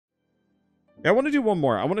I want to do one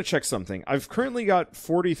more. I want to check something. I've currently got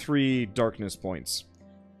 43 darkness points.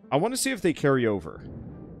 I want to see if they carry over.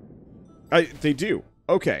 They do.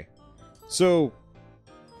 Okay. So...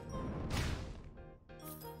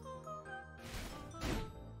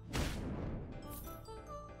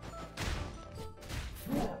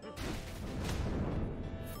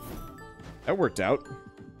 that worked out.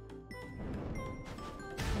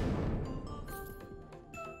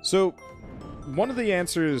 So, one of the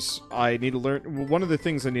answers I need to learn... one of the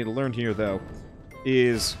things I need to learn here, though,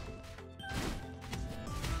 is...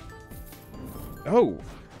 oh,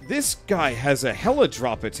 this guy has a hella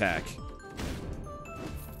drop attack.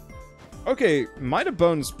 Okay, Might of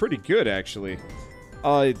Bone's pretty good, actually.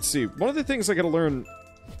 Let's see. One of the things I gotta learn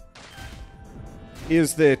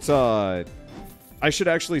is that, I should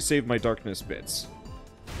actually save my darkness bits.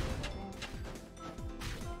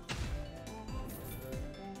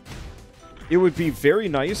 It would be very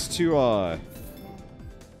nice to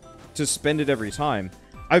spend it every time.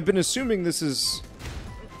 I've been assuming this is...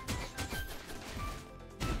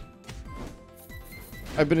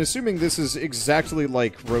 I've been assuming this is exactly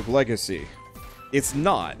like Rogue Legacy. It's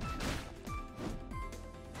not.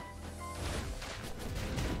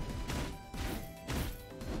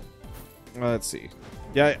 Let's see.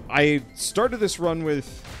 Yeah, I started this run with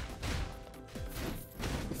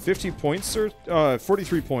 50 points, or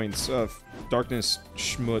 43 points of darkness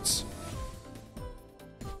schmutz.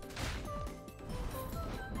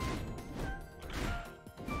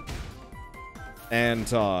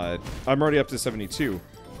 And I'm already up to 72.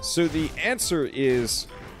 So the answer is...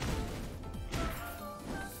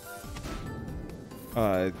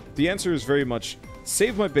 the answer is very much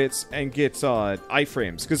save my bits and get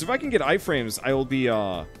iframes. Because if I can get iframes, I will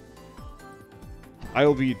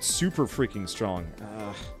be super freaking strong.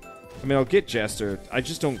 I mean, I'll get Jester. I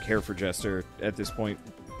just don't care for Jester at this point.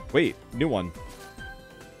 Wait, new one.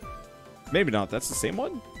 Maybe not. That's the same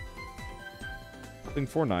one? Holding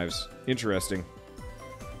 4 knives. Interesting.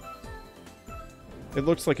 It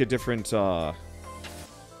looks like a different, oh,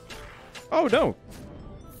 no!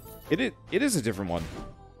 It is a different one.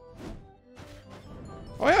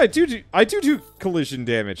 Oh, yeah, I do collision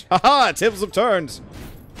damage. Haha! Tables have turned!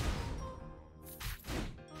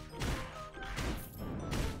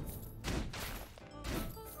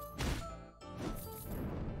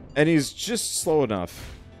 And he's just slow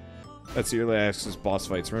enough. That's the early access boss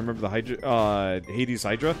fights. Remember the Hydra, Hades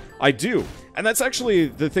Hydra? I do! And that's actually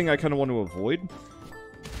the thing I kind of want to avoid.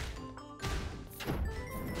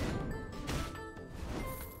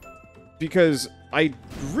 Because I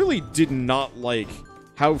really did not like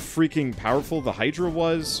how freaking powerful the Hydra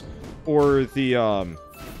was, or the,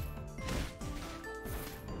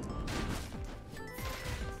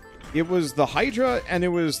 it was the Hydra, and it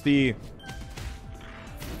was the...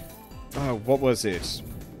 what was it?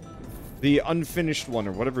 The unfinished one,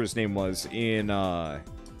 or whatever his name was, in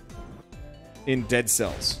Dead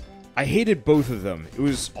Cells. I hated both of them. It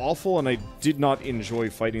was awful, and I did not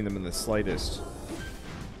enjoy fighting them in the slightest.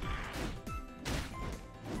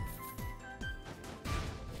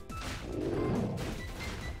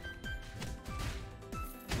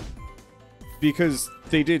 Because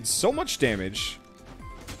they did so much damage.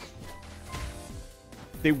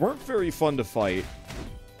 They weren't very fun to fight.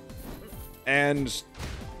 And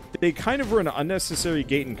they kind of were an unnecessary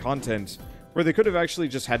gate in content, where they could have actually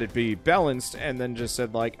just had it be balanced and then just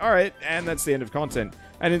said like, alright, and that's the end of content.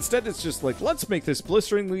 And instead it's just like, let's make this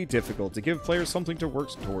blisteringly difficult to give players something to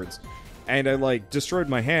work towards. And I, like, destroyed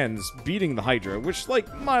my hands beating the Hydra, which,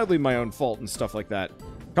 like, mildly my own fault and stuff like that.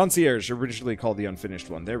 Concierge, originally called the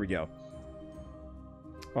unfinished one. There we go.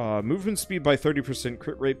 Movement speed by 30%,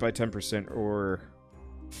 crit rate by 10%, or...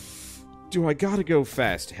 do I gotta go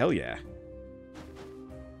fast? Hell yeah.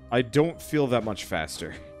 I don't feel that much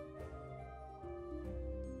faster.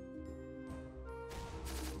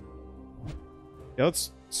 Yeah,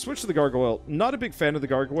 let's switch to the gargoyle. Not a big fan of the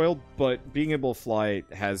gargoyle, but being able to fly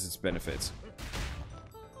has its benefits.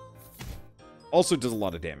 Also does a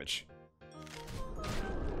lot of damage.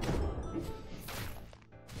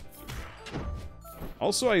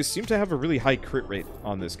 Also, I seem to have a really high crit rate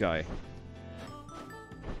on this guy.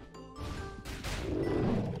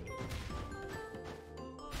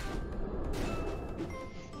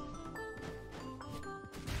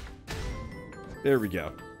 There we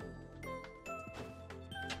go.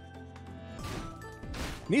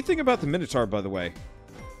 Neat thing about the Minotaur, by the way.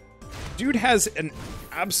 Dude has an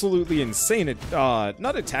absolutely insane,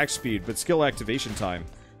 not attack speed, but skill activation time.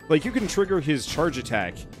 Like, you can trigger his charge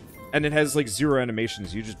attack, and it has, like, 0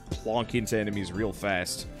 animations. You just plonk into enemies real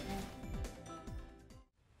fast.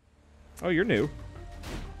 Oh, you're new.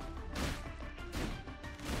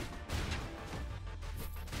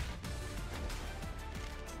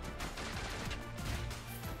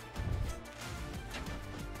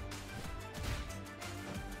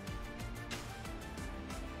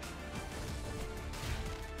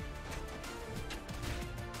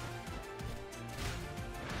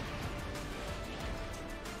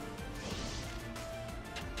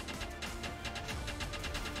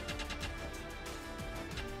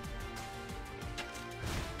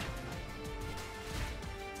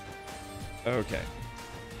 Okay.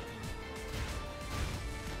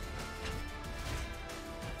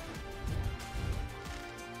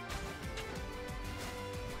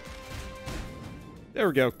 There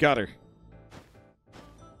we go. Got her.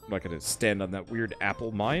 I'm not gonna stand on that weird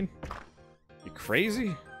apple mine. You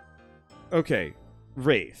crazy? Okay.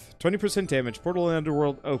 Wraith. 20% damage. Portal in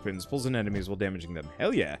Underworld opens. Pulls in enemies while damaging them.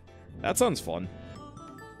 Hell yeah. That sounds fun.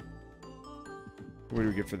 What do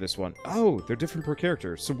we get for this one? Oh, they're different per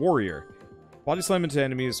character. So Warrior. Body slam into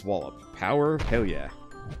enemies. Wallop. Power. Hell yeah.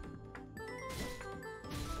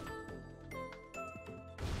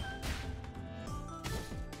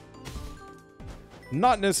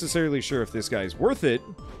 Not necessarily sure if this guy's worth it,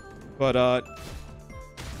 but,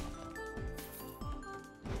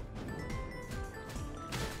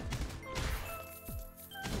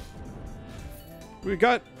 we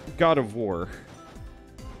got God of War.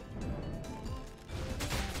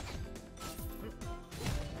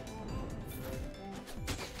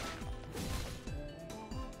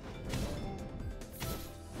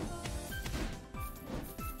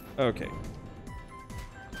 Okay.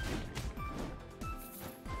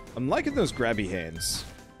 I'm liking those grabby hands.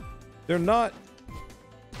 They're not...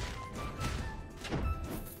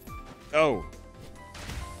 Oh.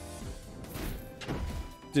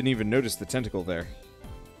 Didn't even notice the tentacle there.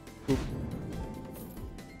 Oop.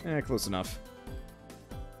 Close enough.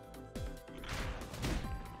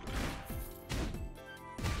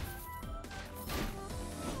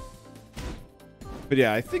 But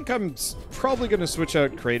yeah, I think I'm probably going to switch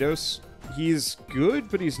out Kratos. He's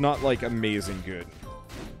good, but he's not, like, amazing good.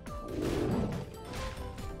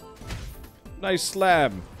 Nice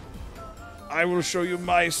slam. I will show you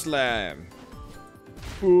my slam.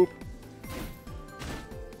 Boop.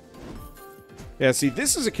 Yeah, see,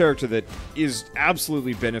 this is a character that is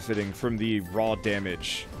absolutely benefiting from the raw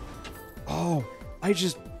damage. Oh, I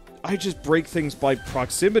just break things by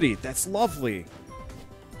proximity. That's lovely.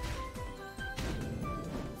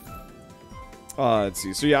 Let's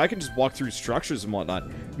see. So yeah, I can just walk through structures and whatnot.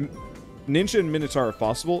 Ninja and Minotaur if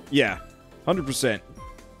possible. Yeah, 100%.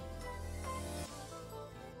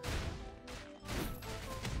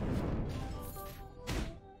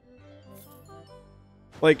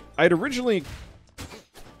 Like, I'd originally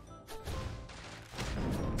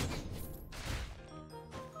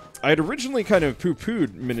kind of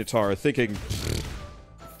poo-pooed Minotaur, thinking...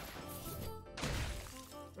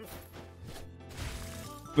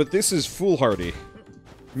 But this is foolhardy.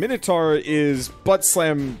 Minotaur is butt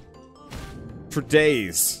slam for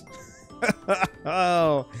days.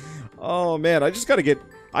 Oh man, I just gotta get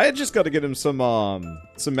him some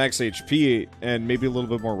max HP and maybe a little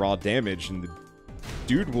bit more raw damage, and the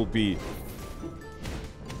dude will be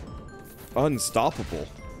unstoppable.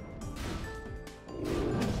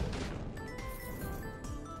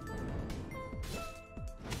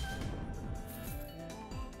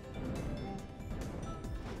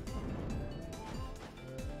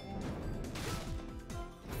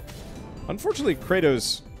 Unfortunately,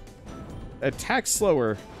 Kratos attacks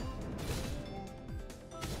slower.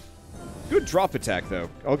 Good drop attack, though.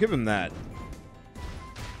 I'll give him that.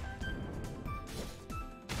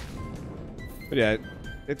 But yeah,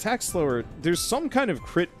 attack slower. There's some kind of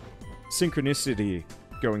crit synchronicity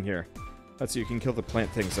going here. That's so you can kill the plant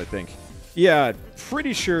things, I think. Yeah,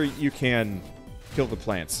 pretty sure you can kill the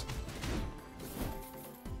plants.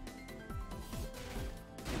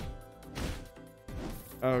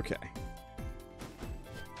 Okay.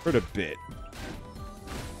 Hurt a bit.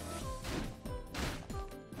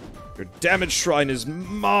 Your damage shrine is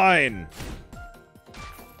mine!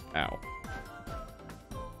 Ow.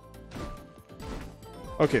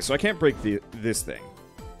 Okay, so I can't break this thing.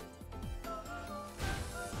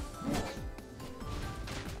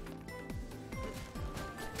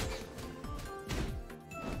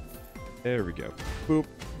 There we go. Boop.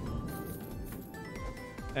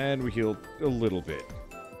 And we healed a little bit.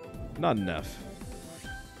 Not enough.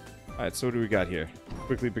 Alright, so what do we got here?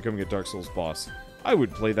 Quickly becoming a Dark Souls boss. I would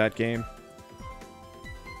play that game.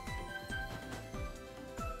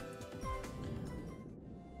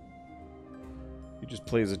 You just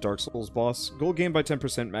play as a Dark Souls boss. Gold gain by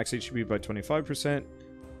 10%, max HP by 25%.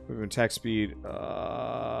 Movement attack speed.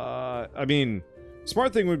 I mean,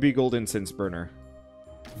 smart thing would be Gold Incense Burner.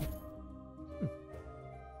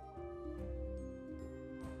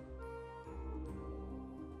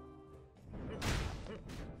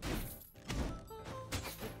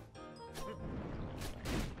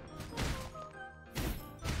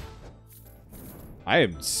 I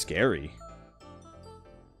am scary.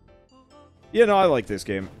 Yeah, no, I like this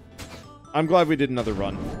game. I'm glad we did another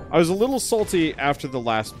run. I was a little salty after the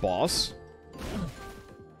last boss.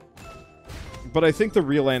 But I think the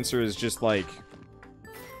real answer is just, like,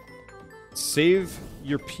 save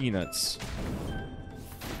your peanuts.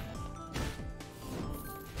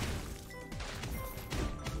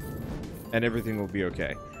 And everything will be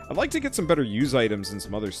okay. I'd like to get some better use items and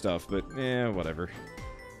some other stuff, but, whatever.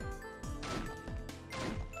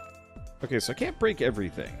 Okay, so I can't break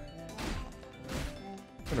everything.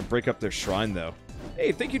 I'm gonna break up their shrine, though.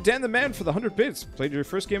 Hey, thank you, Dan the Man, for the 100 bits. Played your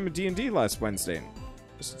first game of D&D last Wednesday.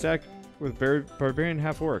 Just attack with Barbarian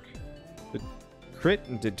Half-Orc. The crit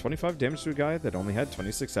and did 25 damage to a guy that only had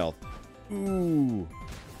 26 health. Ooh.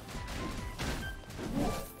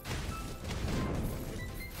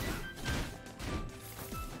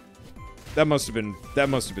 That must have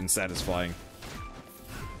been satisfying.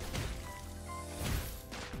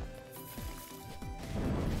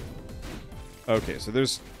 Okay, so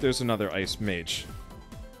there's another ice mage.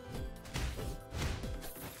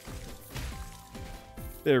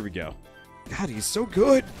 There we go. God, he's so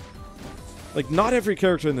good! Like, not every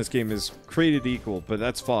character in this game is created equal, but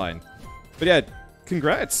that's fine. But yeah,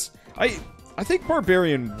 congrats! I think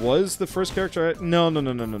Barbarian was the first character No.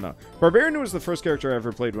 Barbarian was the first character I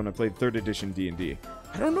ever played when I played 3rd edition D&D.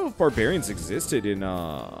 I don't know if Barbarians existed in,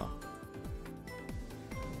 Oh,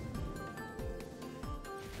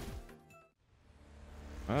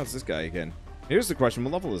 it's this guy again. Here's the question,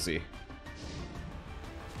 what level is he?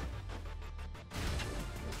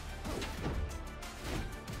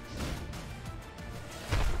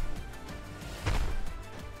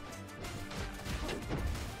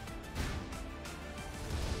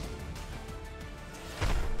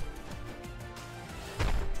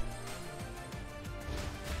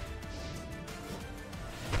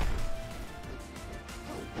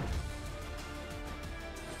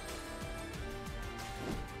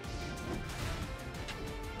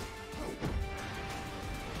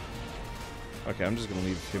 Okay, I'm just gonna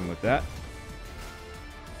leave him with that.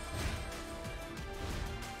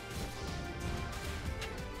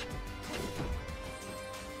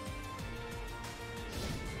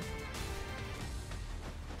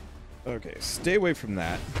 Okay, stay away from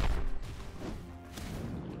that.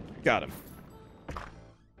 Got him.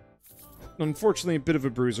 Unfortunately, a bit of a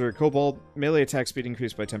bruiser. Kobold, melee attack speed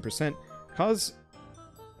increased by 10%. Cause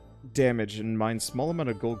damage and mine small amount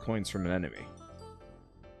of gold coins from an enemy.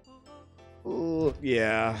 Ooh,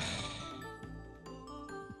 yeah.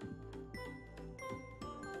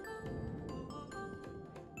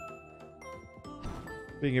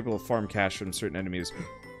 Being able to farm cash from certain enemies.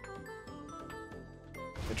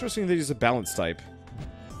 Interesting that he's a balance type.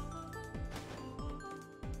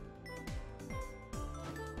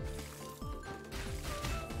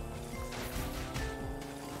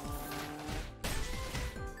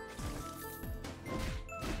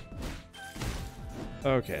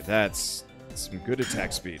 Okay, that's some good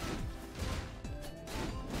attack speed.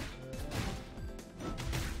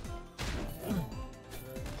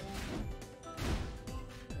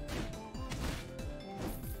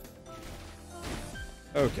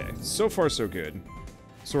 Okay, so far so good.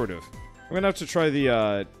 Sort of. I'm gonna have to try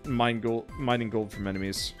the mining gold from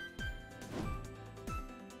enemies.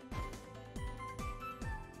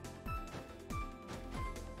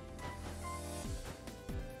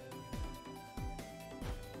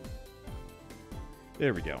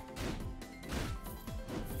 There we go.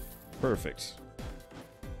 Perfect.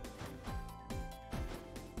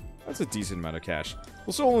 That's a decent amount of cash.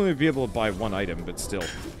 We'll still only be able to buy one item, but still.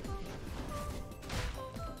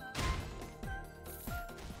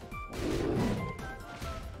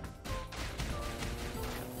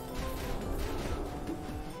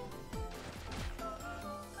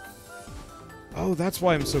 Oh, that's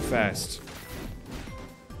why I'm so fast.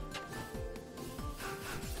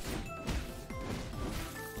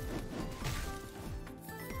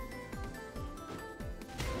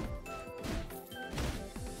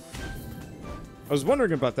 I was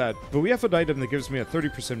wondering about that, but we have an item that gives me a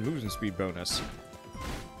 30% movement speed bonus.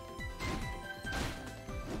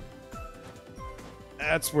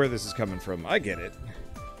 That's where this is coming from. I get it.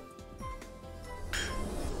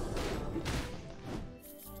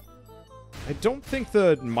 I don't think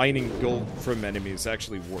the mining gold from enemies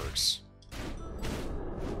actually works.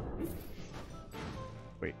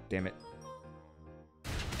 Wait, damn it.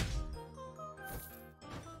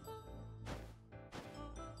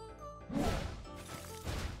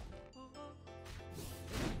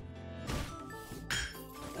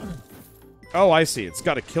 Oh, I see. It's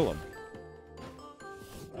got to kill him.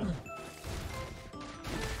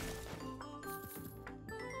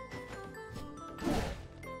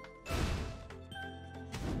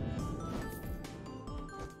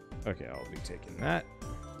 Okay, I'll be taking that.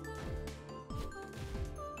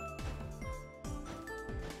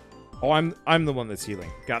 Oh, I'm the one that's healing.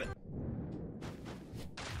 Got it.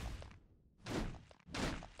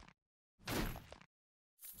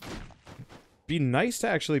 Be nice to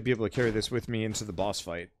actually be able to carry this with me into the boss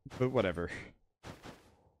fight, but whatever.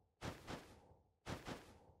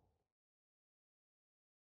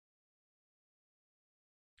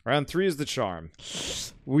 Round 3 is the charm.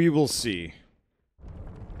 We will see.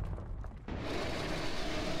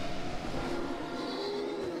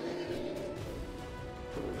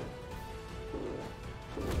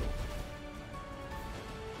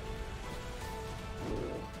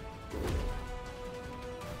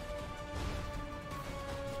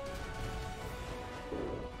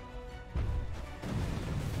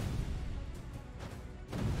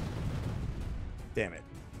 Damn it.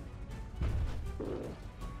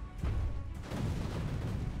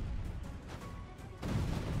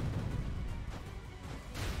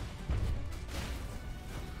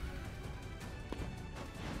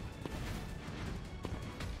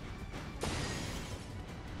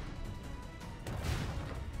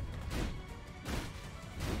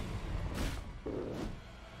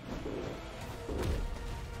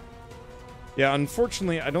 Yeah,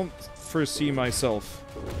 unfortunately, I don't foresee myself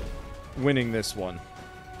winning this one.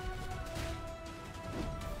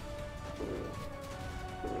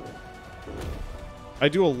 I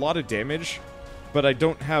do a lot of damage, but I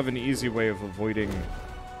don't have an easy way of avoiding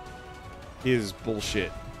his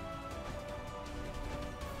bullshit.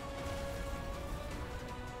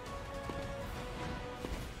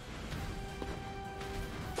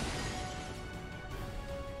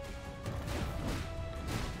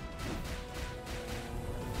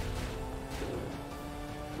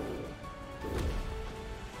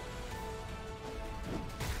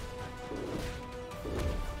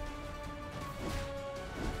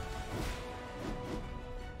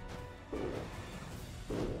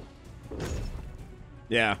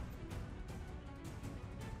 Yeah.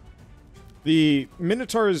 The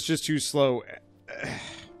Minotaur is just too slow.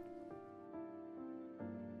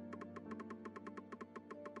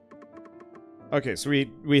 Okay, so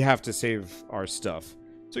we have to save our stuff.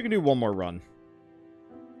 So we can do one more run.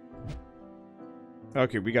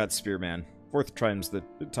 Okay, we got Spearman. 4th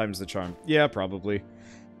times the charm. Yeah, probably.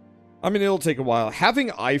 I mean, it'll take a while. Having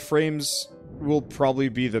iframes will probably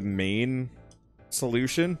be the main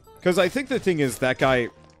solution. Because I think the thing is, that guy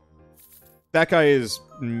is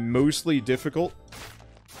mostly difficult.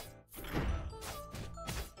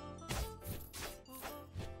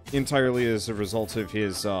 Entirely as a result of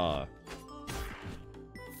his,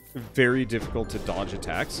 very difficult to dodge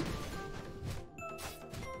attacks.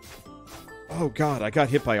 Oh god, I got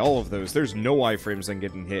hit by all of those. There's no iframes on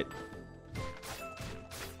getting hit.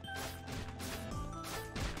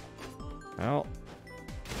 Well...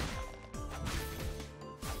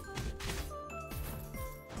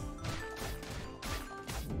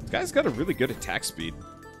 this guy's got a really good attack speed.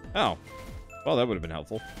 Oh. Well, that would have been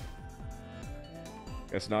helpful.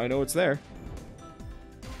 Guess now I know it's there.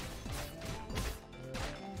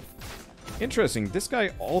 Interesting, this guy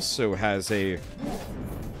also has a...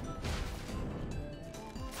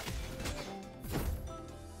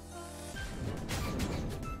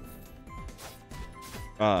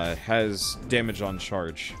 has damage on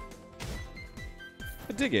charge.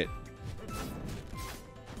 I dig it.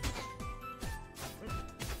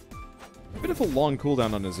 Bit of a long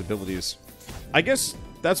cooldown on his abilities. I guess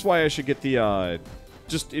that's why I should get the,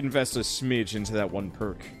 just invest a smidge into that one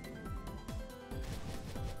perk.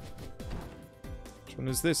 Which one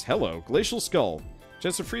is this? Hello, Glacial Skull.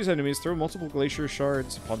 Chance to freeze enemies, throw multiple glacier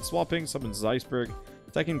shards. Upon swapping, summons iceberg,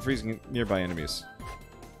 attacking and freezing nearby enemies.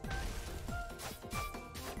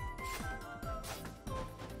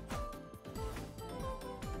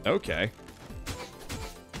 Okay.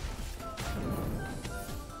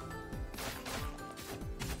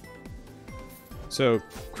 So,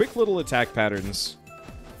 quick little attack patterns.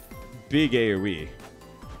 Big AoE.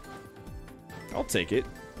 I'll take it.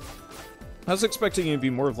 I was expecting it to be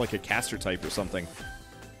more of like a caster type or something.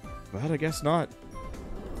 But I guess not.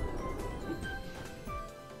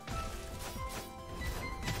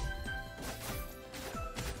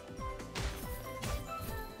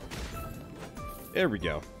 There we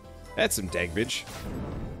go. That's some dagbage.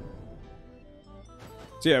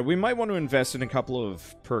 So yeah, we might want to invest in a couple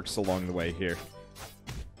of perks along the way here.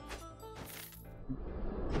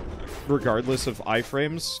 Regardless of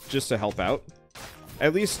iframes, just to help out.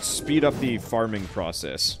 At least speed up the farming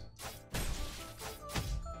process.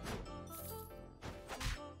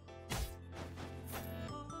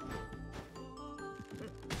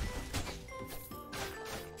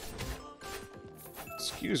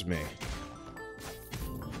 Excuse me.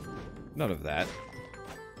 None of that.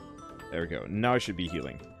 There we go. Now I should be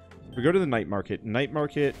healing. We go to the night market. Night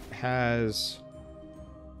market has...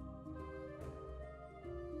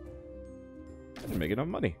 I didn't make enough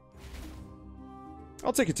money.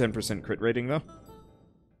 I'll take a 10% crit rating, though.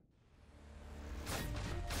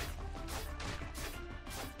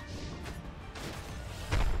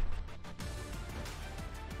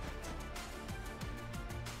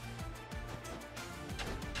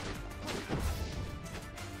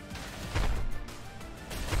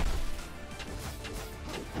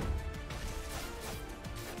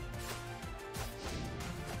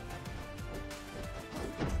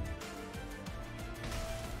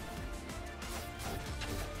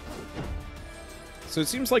 So it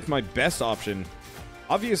seems like my best option,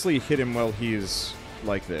 obviously hit him while he's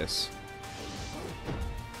like this.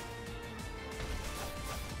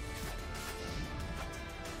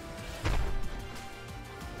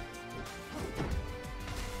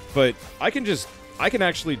 But I can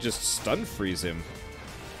actually just stun freeze him.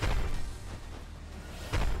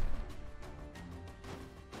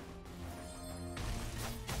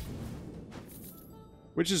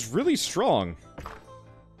 Which is really strong.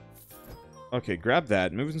 Okay, grab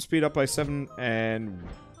that. Movement speed up by 7 and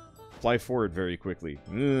fly forward very quickly.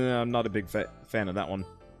 I'm not a big fan of that one.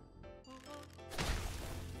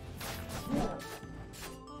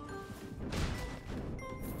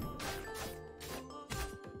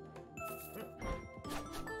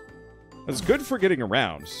 It's good for getting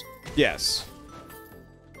around. Yes.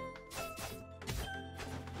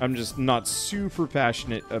 I'm just not super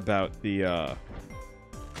passionate about the,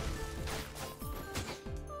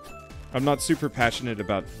 I'm not super passionate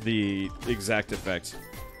about the exact effect.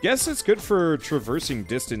 Guess it's good for traversing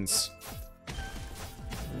distance.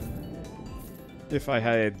 If I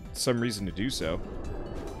had some reason to do so.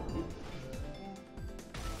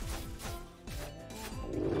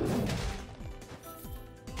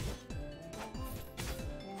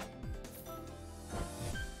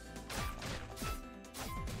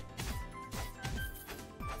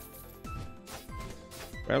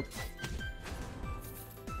 Well,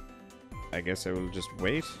 I guess I will just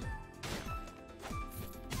wait.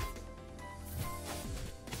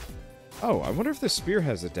 Oh, I wonder if the spear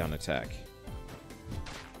has a down attack.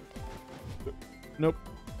 Nope.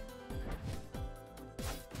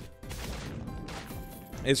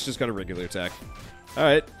 It's just got a regular attack.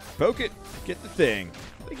 Alright, poke it. Get the thing.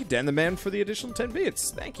 Thank you, Dan the Man, for the additional 10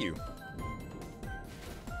 bits. Thank you.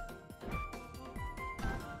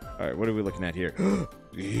 Alright, what are we looking at here?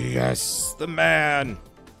 Yes, the man!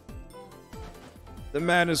 The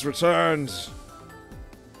man has returned!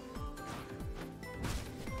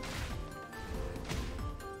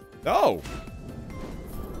 Oh!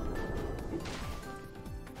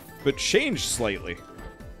 But changed slightly.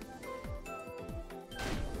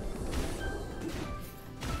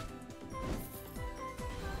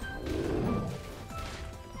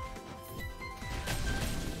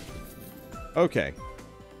 Okay.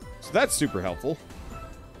 So that's super helpful.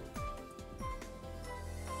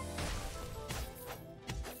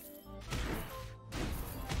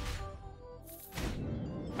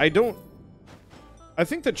 I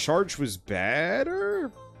think the charge was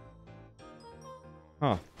better?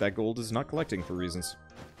 Huh, that gold is not collecting for reasons.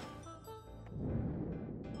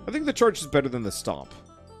 I think the charge is better than the stomp.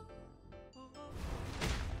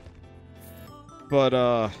 But,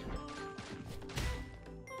 I'll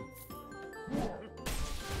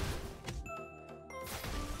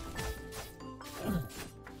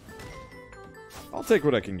take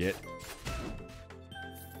what I can get.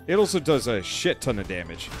 It also does a shit ton of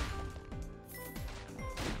damage.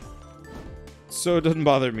 So it doesn't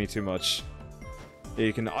bother me too much. Yeah,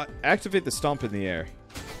 you can activate the stomp in the air.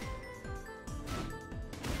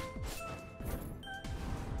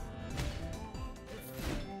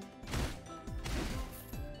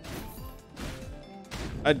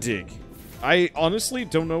 A dig. I honestly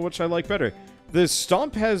don't know which I like better. The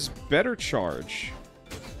stomp has better charge.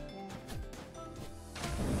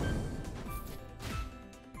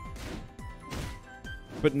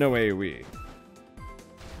 But no AoE.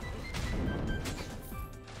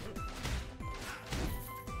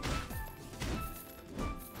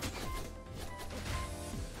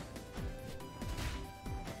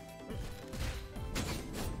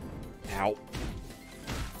 Ow.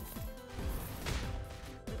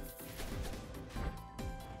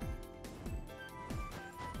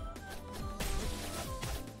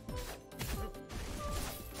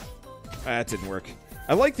 That didn't work.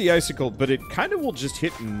 I like the icicle, but it kind of will just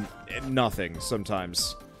hit nothing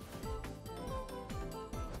sometimes.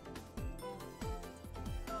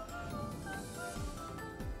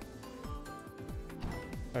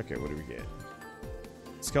 Okay, what do we get?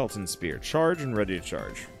 Skeleton Spear. Charge and ready to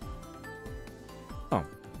charge. Oh,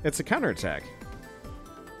 it's a counterattack.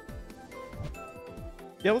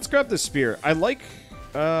 Yeah, let's grab this spear. I like...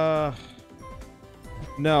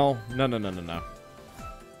 No.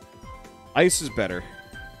 Ice is better.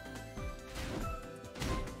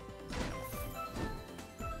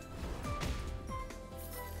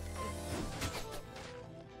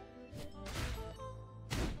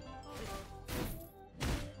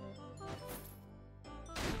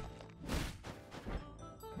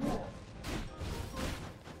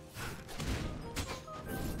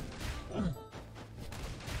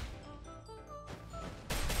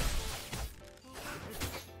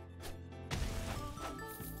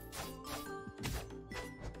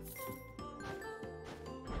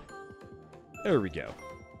 There we go.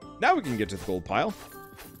 Now we can get to the gold pile.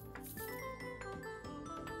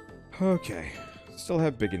 Okay. Still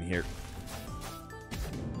have big in here.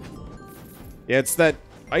 Yeah, it's that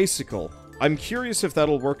icicle. I'm curious if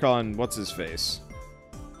that'll work on what's-his-face.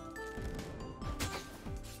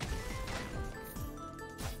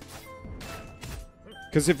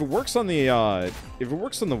 Because if it works on the,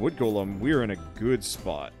 wood golem, we're in a good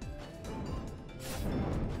spot.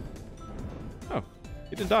 Oh,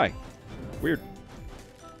 he didn't die. Weird.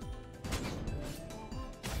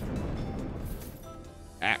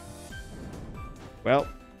 Ah. Well.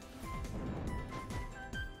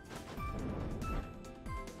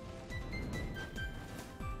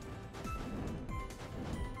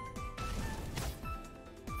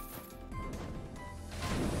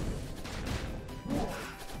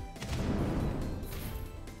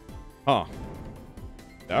 Huh.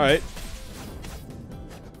 Alright.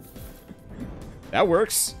 That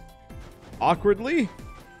works. Awkwardly?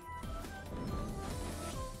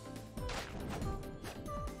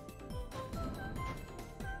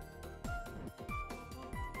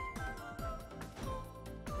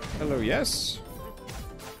 Hello, yes?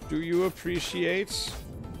 Do you appreciate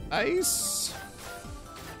ice?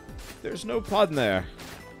 There's no pun there.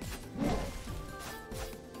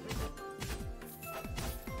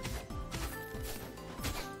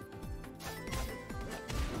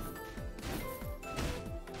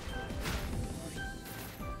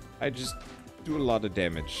 I just do a lot of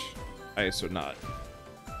damage, ice or not.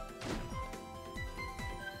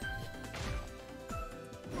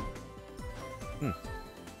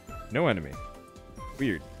 No enemy.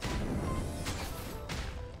 Weird.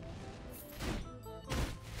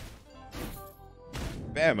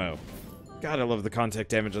 Bammo. God, I love the contact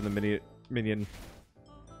damage on the minion.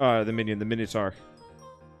 The Minotaur.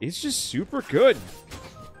 It's just super good.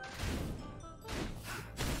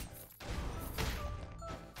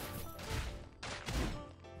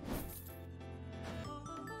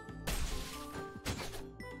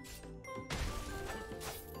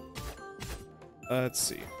 Let's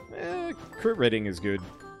see. Crit rating is good.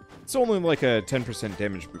 It's only like a 10%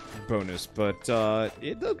 damage bonus, but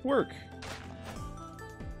it does work.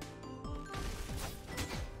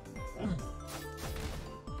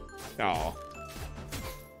 Aw.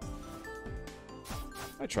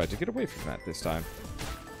 I tried to get away from that this time.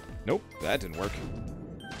 Nope, that didn't work.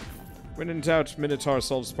 When in doubt, Minotaur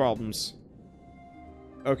solves problems.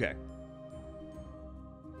 Okay.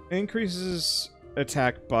 Increases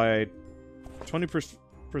attack by 20%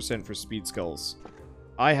 for speed skulls.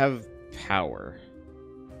 I have power.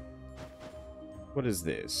 What is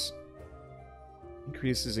this?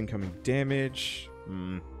 Increases incoming damage.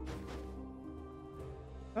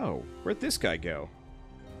 Oh, where'd this guy go?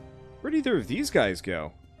 Where'd either of these guys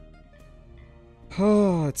go?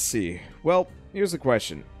 Oh, let's see. Well, here's the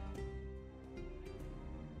question.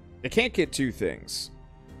 I can't get two things.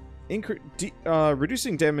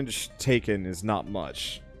 Reducing damage taken is not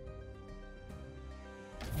much.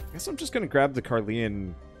 I guess I'm just gonna grab the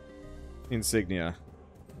Caerleon insignia.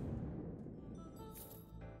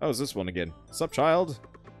 Oh, is this one again? Sup, child?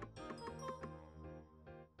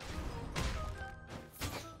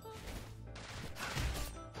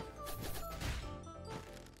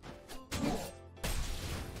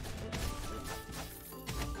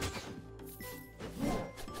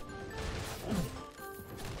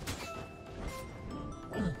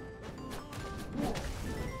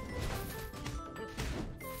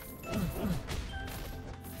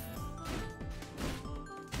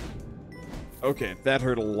 Okay, that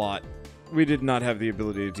hurt a lot. We did not have the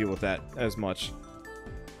ability to deal with that as much.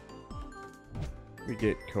 We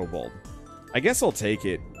get Kobold. I guess I'll take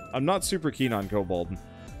it. I'm not super keen on Kobold.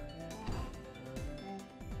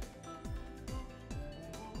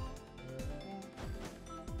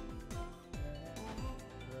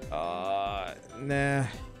 Nah.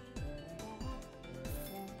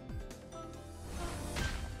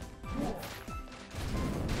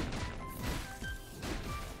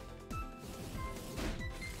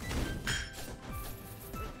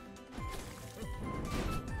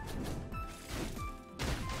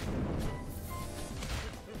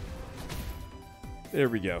 There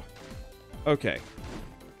we go. Okay.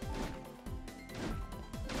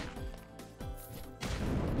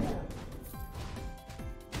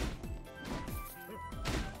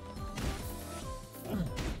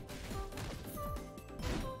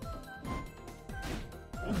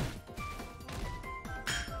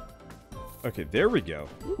 Okay, there we go.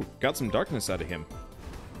 Ooh, got some darkness out of him.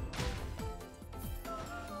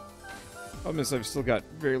 Problem is I've still got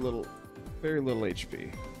very little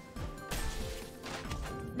HP.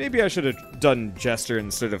 Maybe I should have done Jester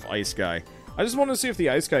instead of Ice Guy. I just want to see if the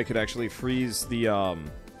Ice Guy could actually freeze the,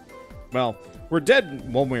 well, we're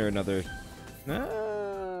dead one way or another.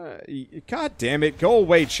 God damn it, go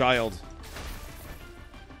away, child.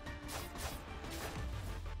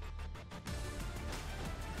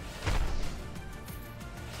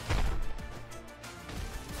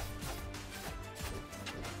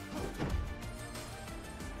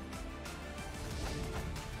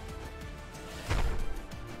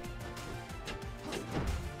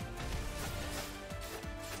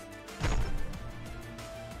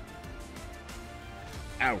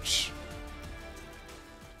 Ouch.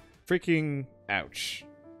 Freaking ouch.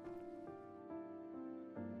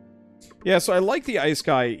 Yeah, so I like the Ice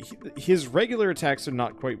Guy. His regular attacks are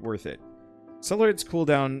not quite worth it. Accelerates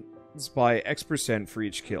cooldowns by X% for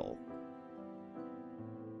each kill.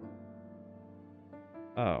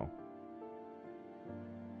 Oh.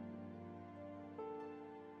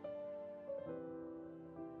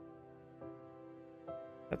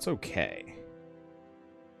 That's okay.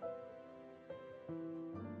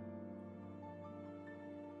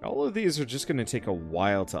 All of these are just going to take a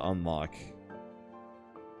while to unlock.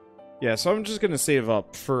 Yeah, so I'm just going to save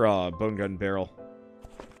up for Bone Gun Barrel.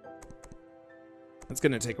 That's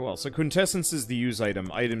going to take a while. So Quintessence is the use item.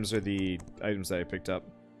 Items are the items that I picked up.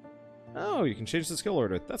 Oh, you can change the skill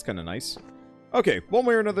order. That's kind of nice. Okay, one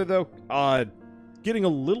way or another, though. Getting a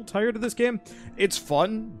little tired of this game. It's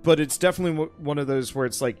fun, but it's definitely one of those where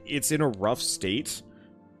it's like, it's in a rough state.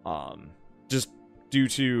 Just due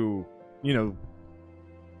to, you know,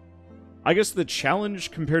 I guess the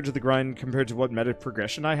challenge compared to the grind, compared to what meta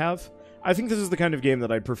progression I have. I think this is the kind of game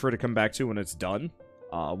that I'd prefer to come back to when it's done,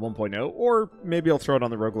 1.0, or maybe I'll throw it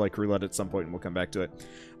on the roguelike roulette at some point and we'll come back to it.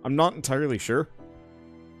 I'm not entirely sure.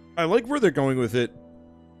 I like where they're going with it.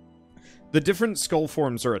 The different skull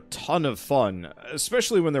forms are a ton of fun,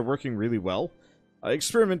 especially when they're working really well.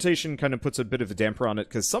 Experimentation kind of puts a bit of a damper on it,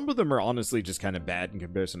 because some of them are honestly just kind of bad in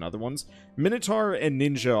comparison to other ones. Minotaur and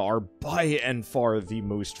Ninja are by and far the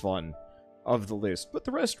most fun of the list, but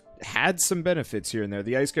the rest had some benefits here and there.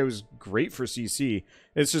 The Ice Guy was great for CC.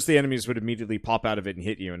 It's just the enemies would immediately pop out of it and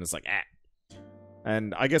hit you, and it's like, ah.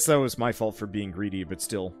 And I guess that was my fault for being greedy, but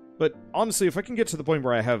still. But honestly, if I can get to the point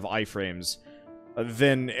where I have iframes,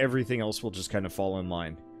 then everything else will just kind of fall in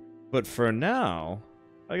line. But for now,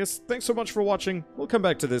 I guess thanks so much for watching. We'll come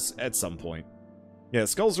back to this at some point. Yeah,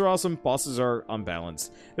 skulls are awesome. Bosses are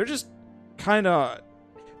unbalanced. They're just kind of...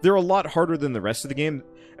 They're a lot harder than the rest of the game.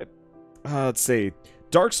 Let's say,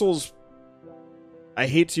 Dark Souls, I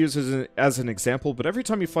hate to use as an example, but every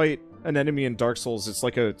time you fight an enemy in Dark Souls, it's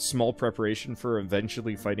like a small preparation for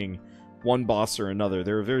eventually fighting one boss or another.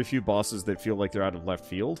 There are very few bosses that feel like they're out of left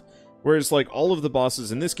field, whereas like all of the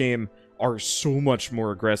bosses in this game are so much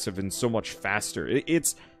more aggressive and so much faster.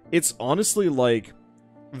 It's honestly like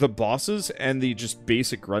the bosses and the just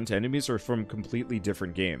basic grunt enemies are from completely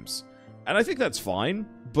different games. And I think that's fine,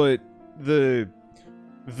 but the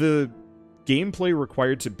gameplay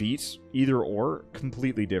required to beat either or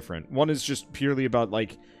completely different. One is just purely about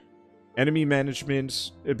like enemy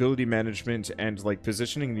management, ability management, and like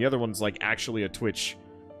positioning. The other one's like actually a Twitch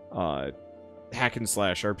hack and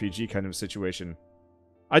slash RPG kind of situation.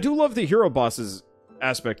 I do love the hero bosses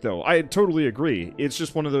aspect though. I totally agree. It's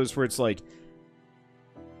just one of those where it's like,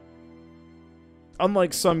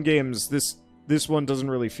 unlike some games, this one doesn't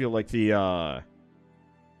really feel like the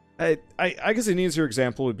I guess an easier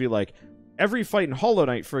example would be like every fight in Hollow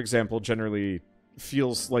Knight, for example, generally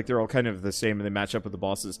feels like they're all kind of the same and they match up with the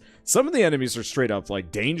bosses. Some of the enemies are straight up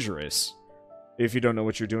like dangerous if you don't know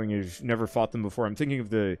what you're doing, if you've never fought them before. I'm thinking of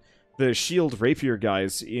the shield rapier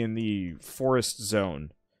guys in the forest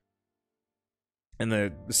zone and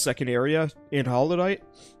the second area in Hollow Knight,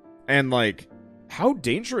 and like how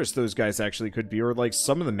dangerous those guys actually could be, or like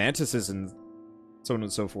some of the mantises and so on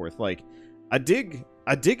and so forth. Like I dig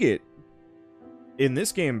it in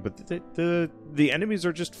this game, but the enemies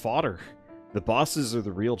are just fodder. The bosses are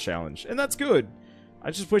the real challenge, and that's good.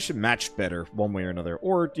 I just wish it matched better one way or another,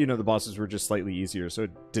 or you know, the bosses were just slightly easier so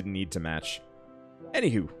it didn't need to match.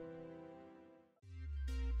 Anywho,